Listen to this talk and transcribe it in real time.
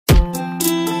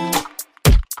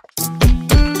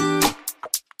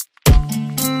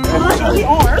Oh, he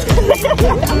armed.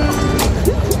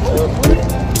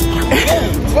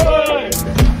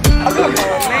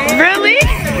 Really?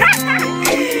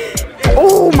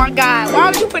 Oh my God! Why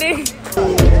would you put it?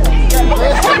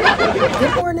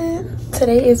 Good morning.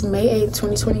 Today is May 8th,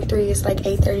 2023. It's like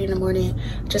 8:30 in the morning.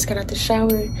 Just got out the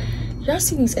shower. Y'all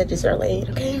see these edges are laid,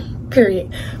 okay?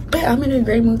 Period. But I'm in a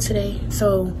great mood today.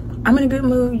 So I'm in a good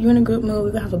mood. You in a good mood.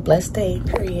 We're gonna have a blessed day.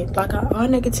 Period. Block out all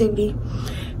negativity,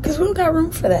 because we don't got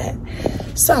room for that.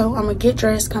 So I'm gonna get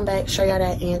dressed, come back, show y'all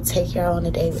that, and take y'all on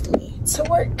a day with me to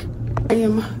work. I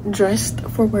am dressed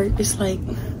for work. It's like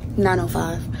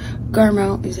 9:05. Guard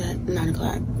mount is at 9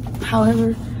 o'clock.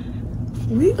 However,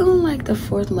 we on like the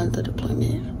 4th month of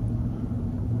deployment.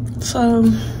 So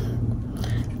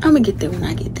I'm gonna get there when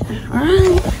I get there. All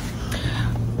right.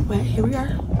 But here we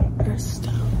are. Dressed.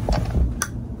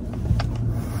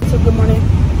 So good morning.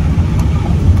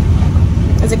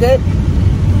 Is it good?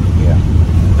 Yeah.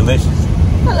 Delicious.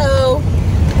 Hello.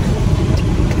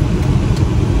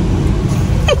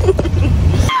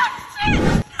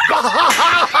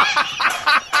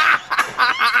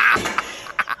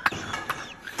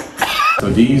 So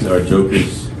these are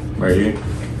jokers right here,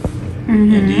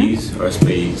 and these are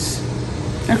spades.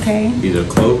 Okay. These are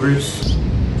clovers.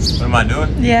 What am I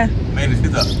doing? Yeah. Man, this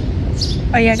is up.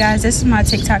 Oh yeah, guys, this is my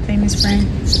TikTok famous friend.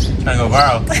 Trying to go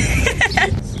viral.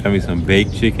 Have me some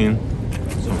baked chicken,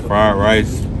 some fried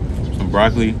rice, some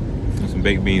broccoli, and some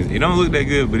baked beans. It don't look that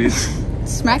good, but it's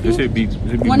Smacking. It should be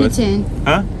 1 to 10.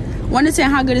 Huh? 1 to 10.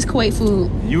 How good is Kuwait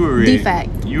food? You were rated.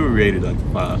 Defect. You were rated like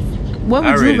 5. What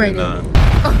would you rate it? 9.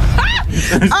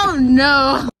 Oh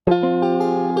no.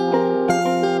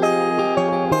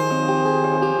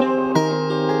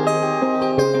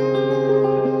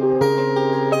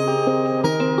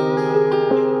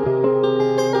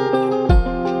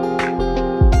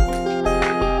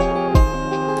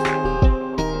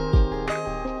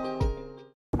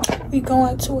 We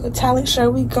going to a talent show.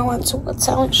 We going to a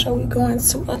talent show. We going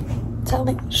to a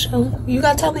talent show. You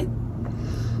got talent?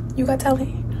 You got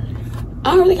talent?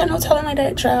 I don't really got no talent like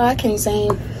that, child. I can't sing.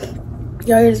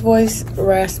 Y'all hear his voice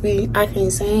raspy. I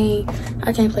can't sing.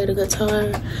 I can't play the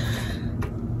guitar.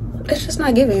 It's just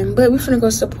not giving. But we finna go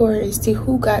support and see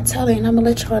who got talent. And I'm gonna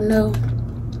let y'all know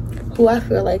who I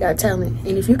feel like got talent.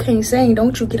 And if you can't sing,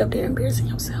 don't you get up there embarrassing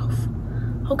yourself.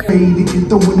 Okay. You can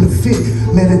throw in the fit.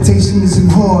 Meditation isn't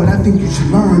hard. I think you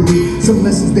should learn it. Some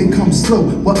lessons they come slow,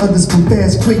 while others come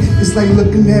fast, quick. It's like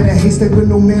looking at a haystack where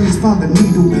no man has found a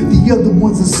needle. The other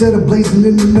ones are set ablazing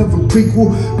in another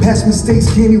prequel. Past mistakes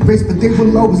can't erase, but they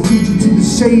will always lead you to the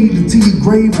shade until your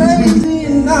grave. Crazy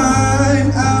and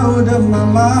I'm out of my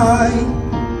mind.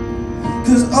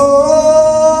 'Cause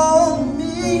all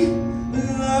me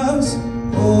loves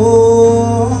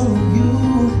all you.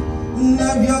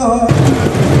 Love your.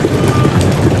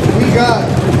 We got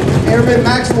Airman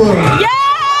Maxwell. Yeah!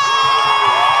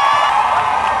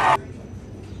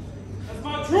 That's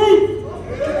my truth.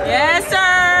 Yes,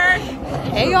 sir.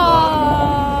 Hey,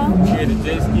 y'all. Here the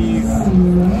jet skis.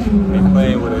 They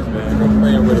playing with us, man. They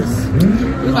playing with us.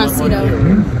 We gonna see though.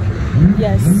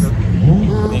 Yes.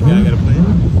 Think I gotta play?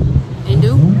 They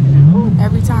do.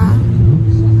 Every time.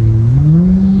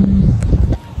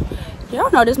 Y'all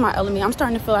know this is my element. I'm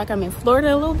starting to feel like I'm in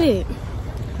Florida a little bit,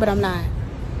 but I'm not.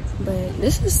 But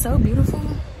this is so beautiful.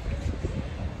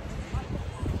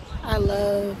 I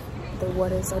love the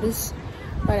water. So this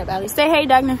right up alley. Say hey,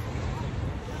 Dagna.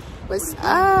 What's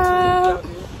up?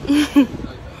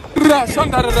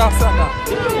 Thank God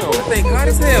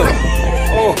as hell.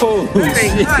 Oh,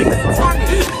 Thank God.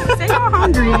 Say y'all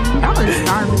hungry. Y'all are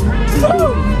starving.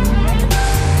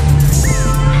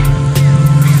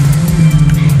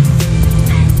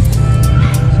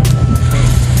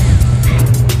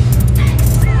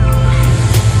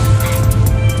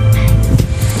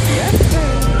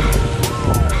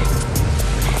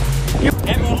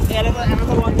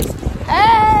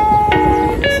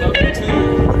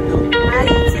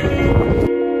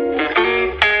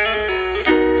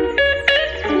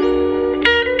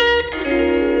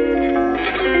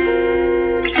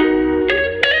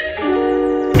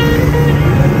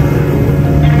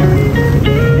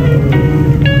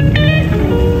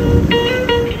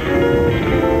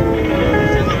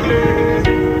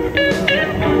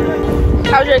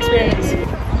 How was your experience?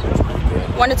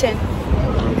 1 to 10.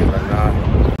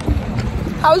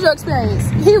 How was your experience?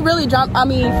 He really jumped,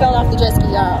 fell off the jet ski,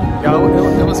 y'all. Yo,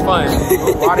 it was fun.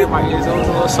 Water in my ears, it was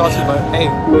a little salty, but hey,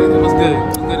 it was good.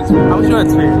 It was good experience. How was your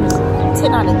experience?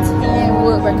 10 out of 10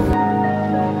 would recommend.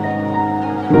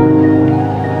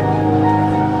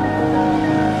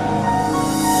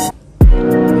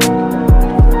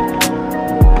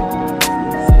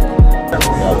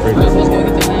 Y'all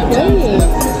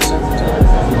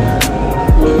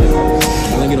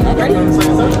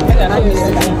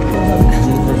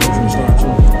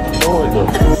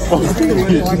I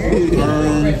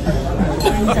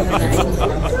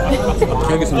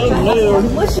get some?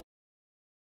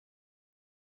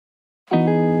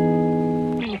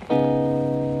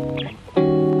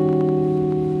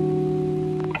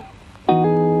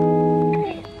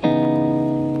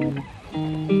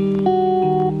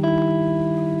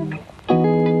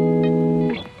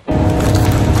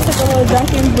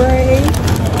 Dunkin' break.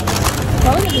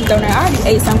 Well, look at this donut. I already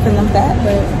ate something of that,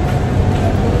 but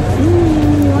you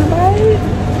want to bite?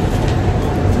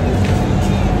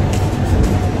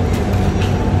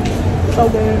 So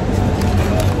good.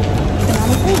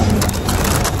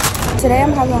 Today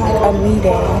I'm having like a me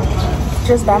day,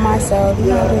 just by myself. You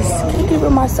know, just kicking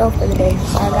with myself for the day.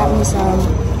 So I got me some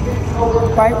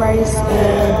white rice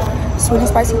and sweet and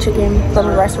spicy chicken from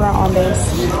a restaurant on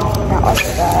base. And I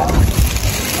also got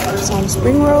some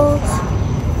spring rolls.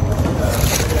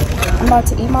 I'm about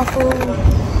to eat my food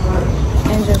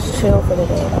and just chill for the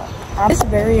day. It's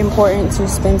very important to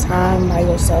spend time by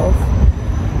yourself.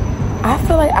 I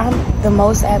feel like I'm the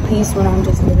most at peace when I'm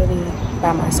just literally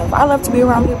by myself. I love to be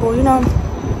around people, you know,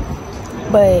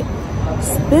 but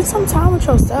spend some time with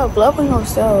yourself. Love on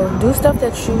yourself. Do stuff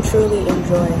that you truly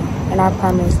enjoy. And I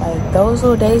promise, like, those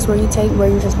little days where you take where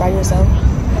you're just by yourself,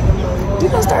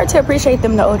 you're gonna start to appreciate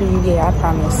them the older you get, I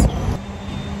promise.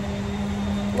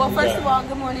 Well, first of all,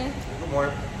 good morning. Good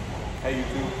morning. Hey, you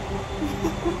too.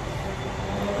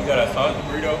 We got a sausage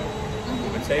burrito,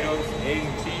 potatoes, eggs,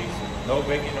 and cheese. No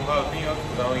bacon, no jalapenos,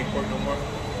 because I don't eat pork no more.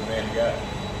 Man, you got it.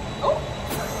 Oh.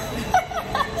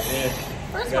 Yeah.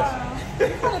 First of all,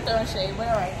 you're kind of throwing shade, but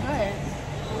all right, go ahead.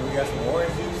 And we got some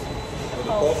orange juice with the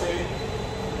pulse in it.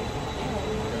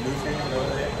 The nutrients, you know what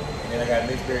I'm saying? And then I got a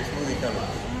mixed berry smoothie coming.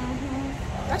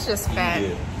 That's just fat.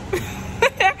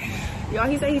 Yeah. Y'all,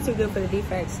 he said he's too good for the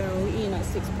defects, so we're eating a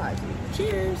 6-pack.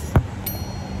 Cheers.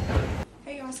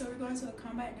 Hey y'all, so we're going to a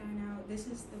combat dine out. This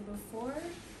is the before.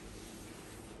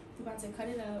 We're about to cut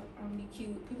it up. I'm gonna be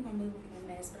cute. People gonna be looking a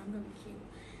mess, but I'm gonna be cute.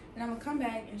 And I'm gonna come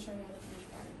back and show y'all the finished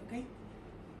product, okay?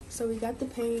 So we got the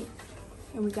paint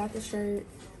and we got the shirt.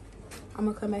 I'm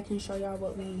gonna come back and show y'all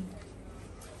what we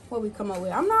come up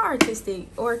with. I'm not artistic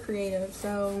or creative,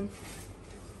 so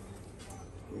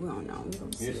we don't know. We're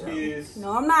gonna see. Yes, she is.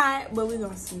 No, I'm not, but we're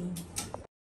gonna see.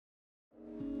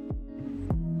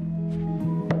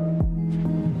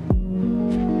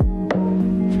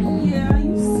 Yeah,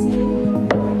 you see.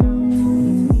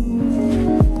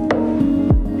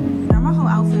 Now my whole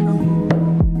outfit gonna be.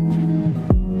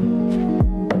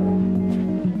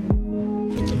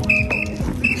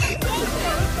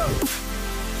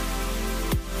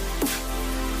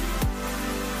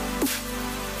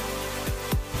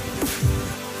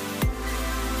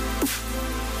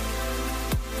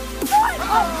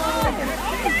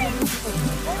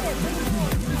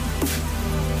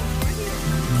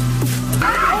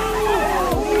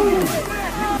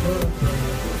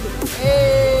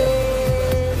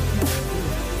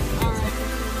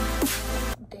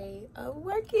 Day of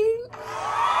working.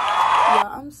 Yeah,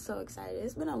 I'm so excited.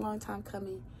 It's been a long time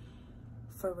coming,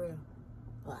 for real.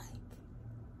 Like,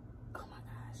 oh my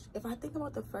gosh. If I think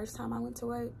about the first time I went to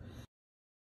work,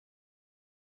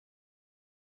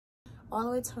 all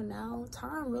the way till now,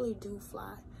 time really do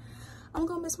fly. I'm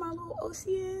gonna miss my little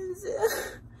OCNs.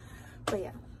 But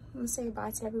yeah, I'm gonna say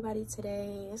bye to everybody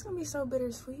today. It's gonna be so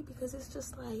bittersweet because it's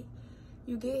just like,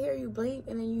 you get here, you blink,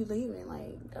 and then you leaving.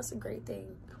 Like, that's a great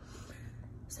thing.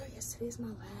 So yes, today's my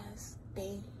last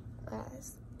day.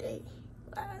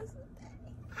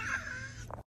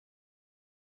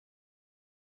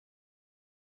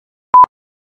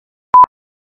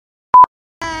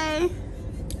 Hey.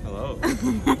 Hello.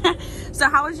 So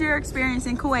how was your experience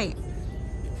in Kuwait?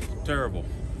 Terrible.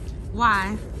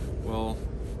 Why? Well,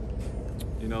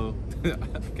 you know,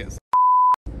 I guess.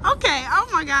 Okay, oh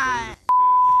my God.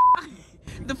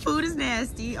 The food is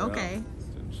nasty, okay.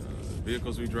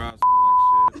 Vehicles we drive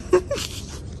smell like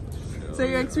shit. So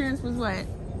your experience was what?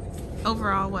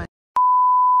 Overall, what?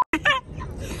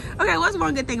 Okay, what's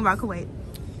one good thing about Kuwait?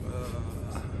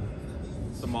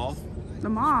 The mall. The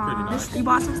mall. Pretty nice. You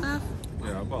bought some stuff?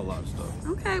 Yeah, I bought a lot of stuff.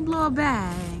 Okay, blow a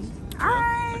bag. All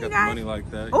right, I got the guys. money like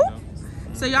that, Ooh. you know.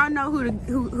 So y'all know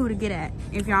who to get at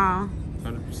if y'all.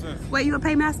 100%. Wait, you a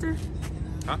paymaster?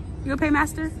 Huh? You a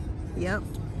paymaster? Yep.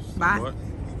 Bye. What?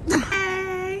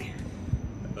 Hey.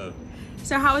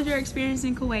 So how was your experience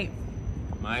in Kuwait?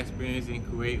 My experience in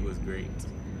Kuwait was great.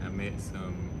 I met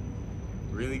some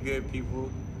really good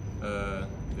people that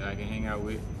I can hang out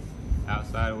with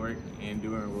outside of work and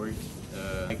during work.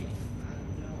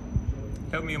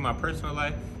 Helped me in my personal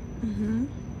life.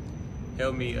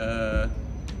 Helped me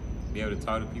be able to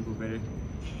talk to people better.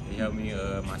 They helped me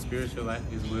my spiritual life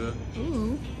as well.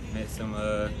 Ooh. Met some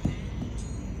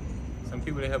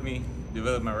people that helped me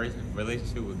develop my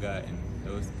relationship with God, and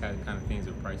those kind of things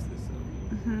are priceless.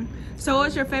 So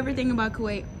what's your favorite thing about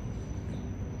Kuwait?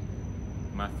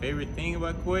 My favorite thing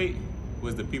about Kuwait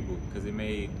was the people, because it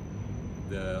made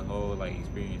the whole like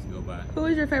experience go by. Who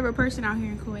is your favorite person out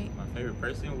here in Kuwait? My favorite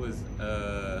person was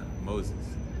Moses.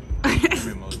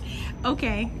 Moses.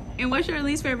 Okay. And what's your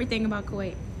least favorite thing about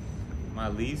Kuwait? My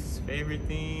least favorite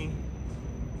thing,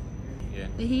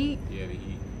 The heat? Yeah, the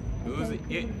heat.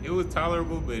 It was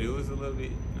tolerable, but it was a little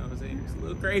bit, you know what I'm saying? It was a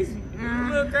little crazy. It was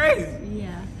a little crazy.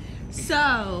 Yeah.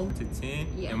 So to 10,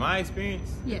 yeah. In my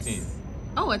experience, yes. 10.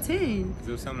 Oh, a 10. Because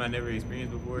it was something I never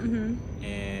experienced before.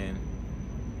 And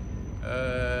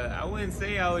I wouldn't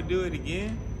say I would do it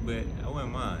again, but I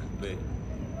wouldn't mind. But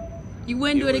you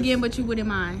wouldn't do it again, but you wouldn't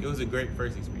mind. It was a great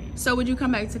first experience. So would you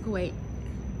come back to Kuwait?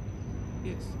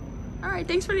 Yes. All right,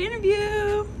 thanks for the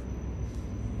interview.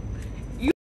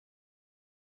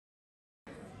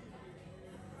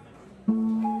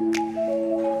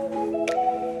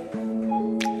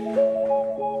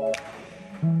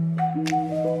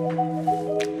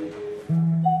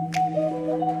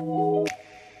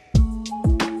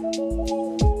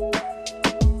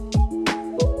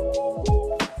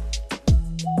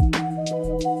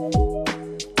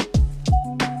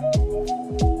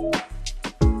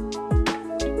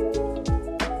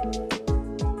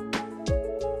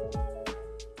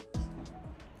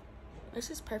 This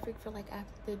is perfect for like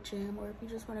after the gym, or if you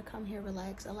just want to come here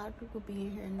relax. A lot of people be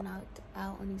in here knocked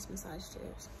out on these massage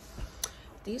chairs.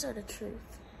 These are the truth.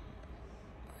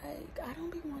 Like, I don't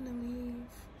be wanting to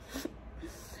leave,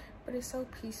 but it's so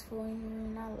peaceful in here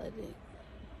and I love it.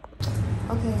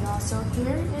 Okay, y'all, so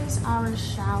here is our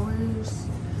showers.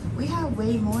 We have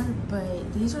way more,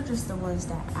 but these are just the ones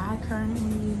that I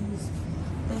currently use.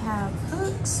 They have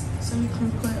hooks so you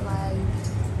can put like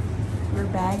your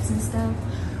bags and stuff.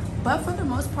 But for the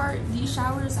most part, these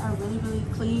showers are really, really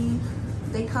clean.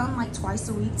 They come like twice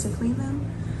a week to clean them.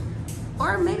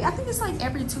 Or maybe, I think it's like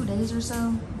every 2 days or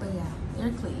so. But yeah,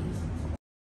 they're clean.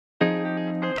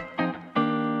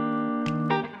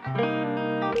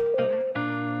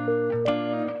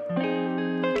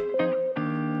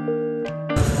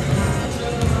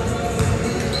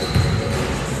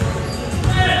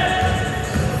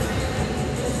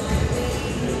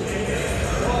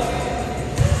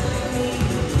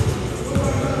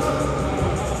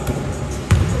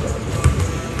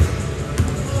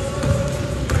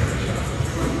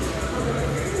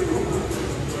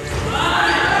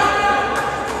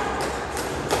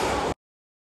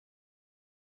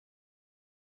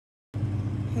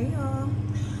 Hey y'all,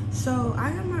 so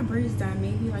I got my braids done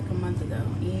maybe like a month ago,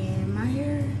 and my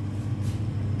hair,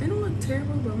 they don't look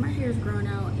terrible, but my hair is growing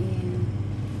out, and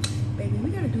baby, we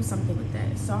gotta do something with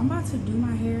that. So I'm about to do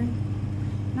my hair,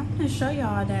 and I'm gonna show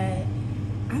y'all that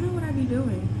I know what I be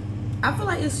doing. I feel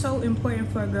like it's so important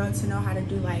for a girl to know how to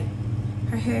do like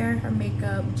her hair, her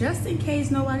makeup, just in case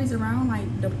nobody's around,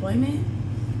 like deployment.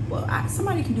 Well,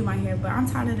 somebody can do my hair, but I'm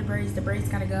tired of the braids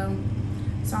gotta go.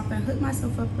 So I'm gonna hook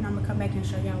myself up and I'm gonna come back and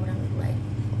show y'all what I look like.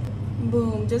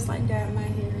 Boom, just like that, my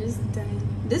hair is done.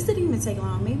 This didn't even take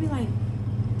long, maybe like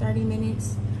 30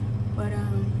 minutes. But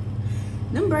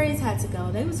them braids had to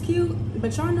go. They was cute,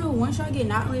 but y'all know once y'all get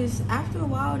knotless, after a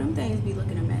while, them things be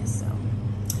looking a mess. So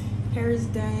hair is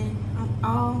done. I'm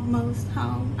almost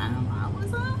home.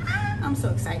 I'm so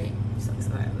excited. I'm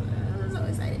so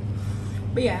excited.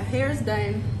 But yeah, hair is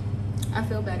done. I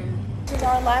feel better. This is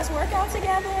our last workout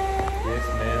together. Yes,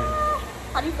 ma'am.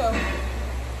 How do you feel?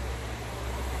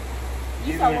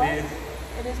 You feel what?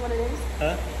 It is what it is?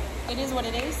 Huh? It is what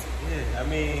it is? Yeah, I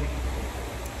mean,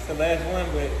 it's the last one,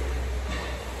 but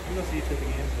we're gonna see each other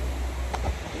again.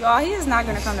 Y'all, he is not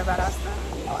gonna come to Valdosta.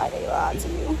 No, I did lie to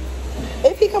you.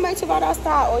 If he come back to Valdosta,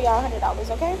 I owe y'all $100,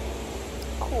 okay?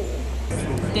 Cool.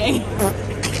 Dang.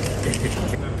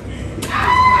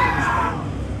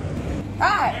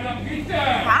 Hi.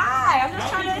 Hi, I'm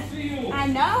just trying to see you. I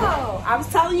know. I was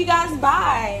telling you guys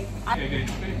bye.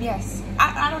 Yes.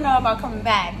 I don't know about coming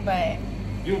back, but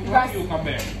you promise you'll come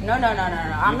back. No.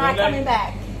 I'm not coming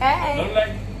back.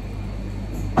 Hey.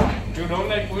 You don't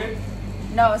like Kuwait?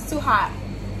 No, it's too hot.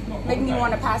 Make me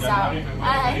want to pass out.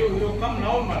 Hey. You come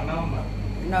now.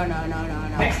 No.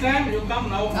 Next time you come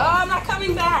now. Oh, I'm not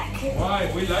coming back.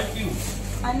 Why? We like you.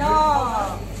 I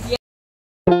know. Yeah.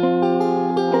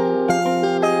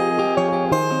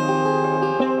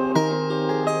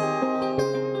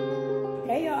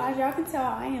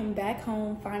 I am back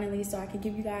home finally, so I can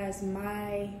give you guys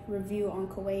my review on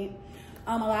Kuwait.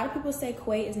 A lot of people say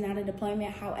Kuwait is not a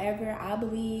deployment. However, I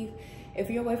believe if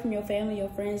you're away from your family, your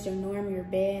friends, your norm, your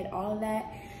bed, all of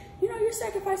that, you know, you're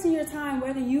sacrificing your time.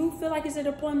 Whether you feel like it's a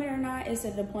deployment or not, it's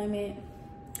a deployment.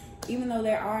 Even though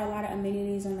there are a lot of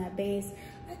amenities on that base,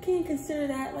 I can't consider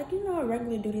that like, you know, a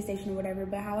regular duty station or whatever.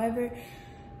 But however,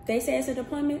 they say it's a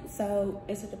deployment, so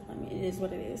it's a deployment. It is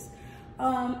what it is.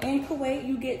 In Kuwait,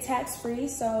 you get tax-free,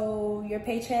 so your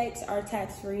paychecks are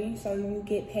tax-free. So you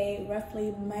get paid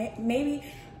roughly, maybe,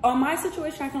 on my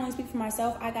situation, I can only speak for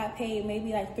myself. I got paid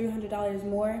maybe like $300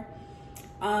 more.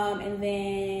 And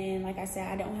then, like I said,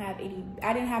 I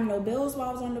didn't have no bills while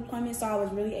I was on deployment, so I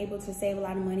was really able to save a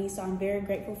lot of money. So I'm very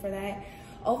grateful for that.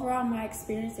 Overall, my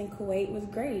experience in Kuwait was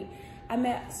great. I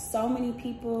met so many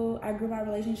people. I grew my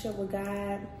relationship with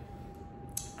God.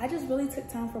 I just really took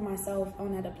time for myself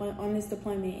on this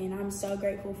deployment, and I'm so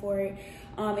grateful for it.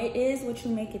 It is what you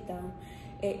make it, though.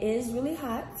 It is really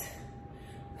hot.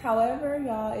 However,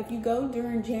 y'all, if you go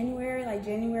during January, like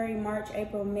January, March,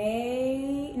 April,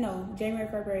 May, no, January,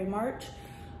 February, March,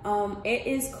 it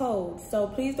is cold. So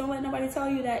please don't let nobody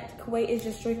tell you that Kuwait is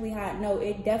just strictly hot. No,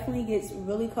 it definitely gets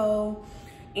really cold,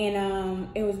 and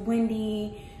it was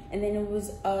windy. And then it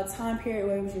was a time period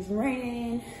where it was just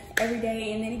raining every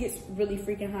day, and then it gets really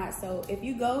freaking hot. So if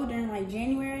you go during like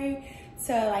January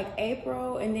to like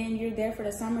April, and then you're there for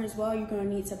the summer as well, you're gonna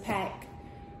need to pack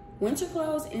winter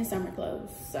clothes and summer clothes.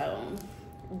 So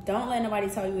don't let nobody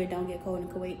tell you it don't get cold in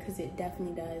Kuwait, because it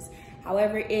definitely does.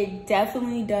 However, it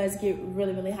definitely does get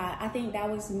really, really hot. I think that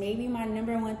was maybe my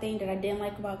 #1 thing that I didn't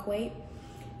like about Kuwait.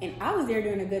 And I was there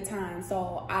during a good time.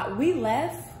 So we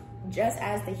left just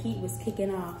as the heat was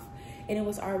kicking off, and it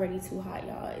was already too hot,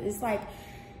 y'all. It's like,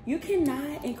 you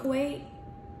cannot, in Kuwait,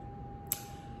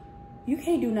 you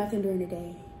can't do nothing during the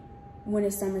day when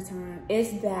it's summertime.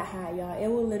 It's that hot, y'all. It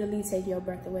will literally take your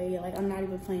breath away. Like, I'm not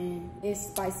even playing. It's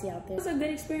spicy out there. It was a good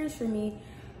experience for me.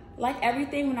 Like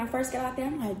everything, when I first got out there,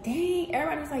 I'm like, dang,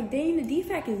 everybody was like, dang, the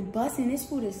DFAC is busting. This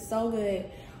food is so good.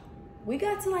 We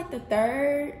got to like the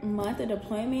 3rd month of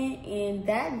deployment, and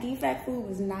that DFAC food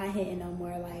was not hitting no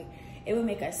more. Like, it would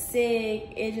make us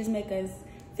sick. It just make us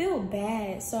feel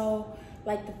bad. So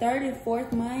like the 3rd and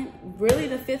 4th month, really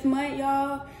the 5th month,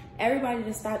 y'all, everybody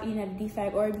just stopped eating at the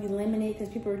DFAC, or it'd be limited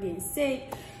because people were getting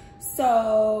sick.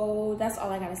 So that's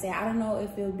all I gotta say. I don't know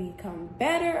if it'll become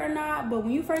better or not, but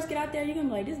when you first get out there, you're gonna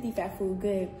be like, this DFAC food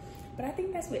good. But I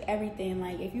think that's with everything.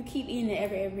 Like, if you keep eating it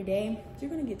every day,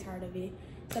 you're gonna get tired of it.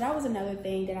 So that was another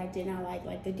thing that I did not like.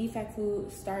 Like, the DFAC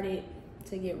food started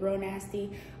to get real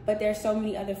nasty, but there's so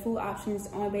many other food options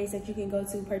on base that you can go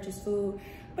to purchase food.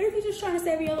 But if you're just trying to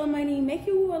save your little money, make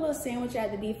you a little sandwich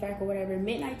at the DFAC or whatever.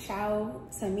 Midnight chow,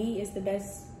 to me, is the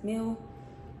best meal.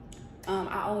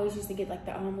 I always used to get like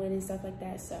the omelet and stuff like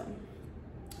that, so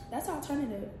that's an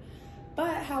alternative.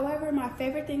 But however, my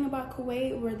favorite thing about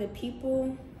Kuwait were the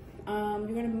people. You're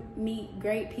gonna meet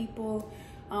great people.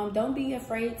 Don't be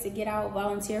afraid to get out,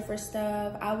 volunteer for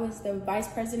stuff. I was the vice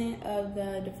president of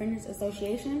the Defenders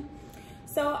Association.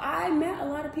 So I met a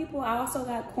lot of people. I also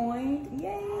got coined, yay.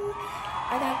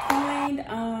 I got coined.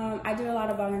 I did a lot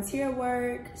of volunteer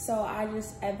work. So I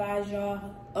just advise y'all,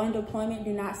 on deployment,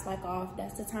 do not slack off.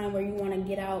 That's the time where you wanna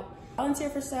get out, volunteer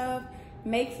for stuff,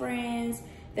 make friends.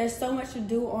 There's so much to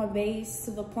do on base,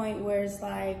 to the point where it's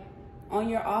like, on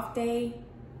your off day,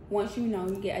 once you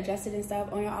get adjusted and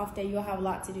stuff, on your off day, you'll have a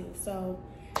lot to do. So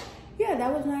yeah,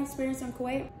 that was my experience in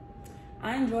Kuwait.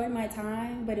 I enjoyed my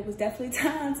time, but it was definitely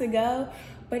time to go.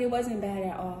 But it wasn't bad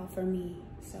at all for me,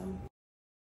 so.